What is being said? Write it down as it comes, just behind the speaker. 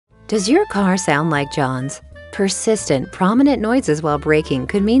Does your car sound like John's? Persistent, prominent noises while braking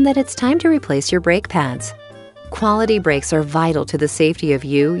could mean that it's time to replace your brake pads. Quality brakes are vital to the safety of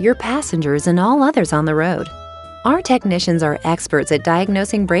you, your passengers, and all others on the road. Our technicians are experts at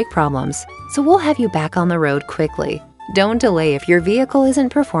diagnosing brake problems, so we'll have you back on the road quickly. Don't delay if your vehicle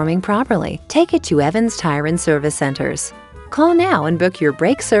isn't performing properly. Take it to Evans Tire and Service Centers. Call now and book your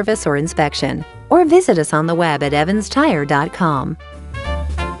brake service or inspection, or visit us on the web at evanstire.com.